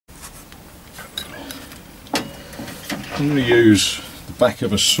I'm going to use the back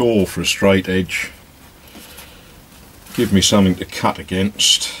of a saw for a straight edge. Give me something to cut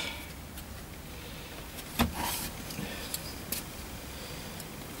against.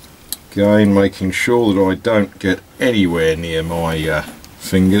 Again, making sure that I don't get anywhere near my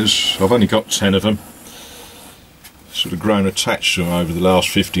fingers. I've only got 10 of them. Sort of grown attached to them over the last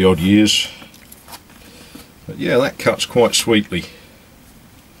 50 odd years. But yeah, that cuts quite sweetly.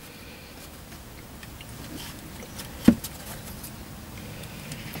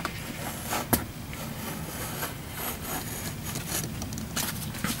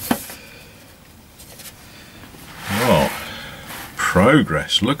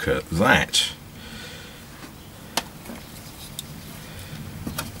 Progress, look at that.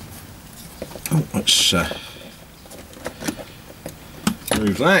 Oh, let's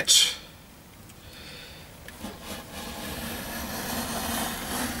move that.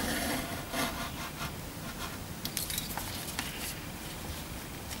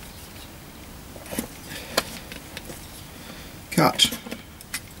 Cut.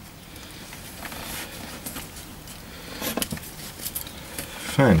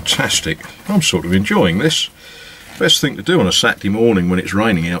 Fantastic. I'm sort of enjoying this. Best thing to do on a Saturday morning when it's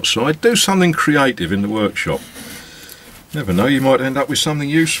raining outside, do something creative in the workshop. Never know, you might end up with something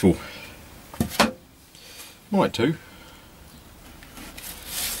useful. Might do.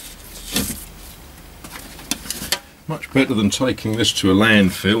 Much better than taking this to a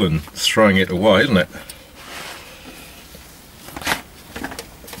landfill and throwing it away, isn't it?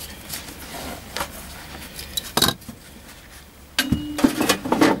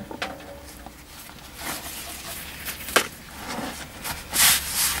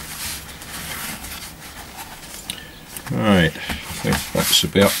 Right, I think that's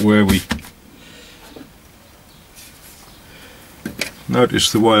about where we...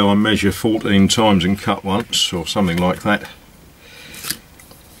 Notice the way I measure 14 times and cut once, or something like that.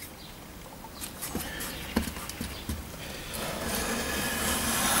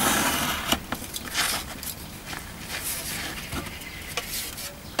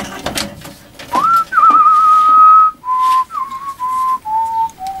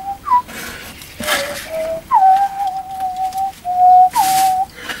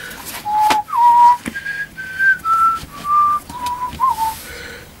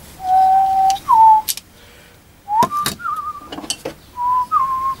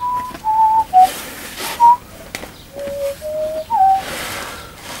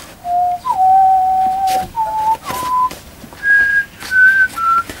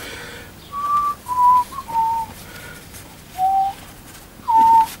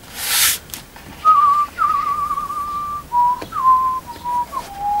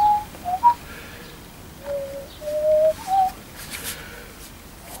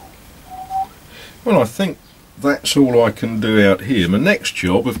 Well, I think that's all I can do out here. My next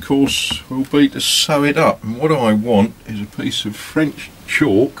job, of course, will be to sew it up. And what I want is a piece of French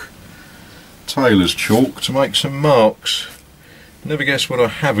chalk, tailor's chalk, to make some marks. Never guess what I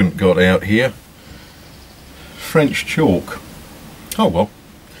haven't got out here. French chalk. Oh well.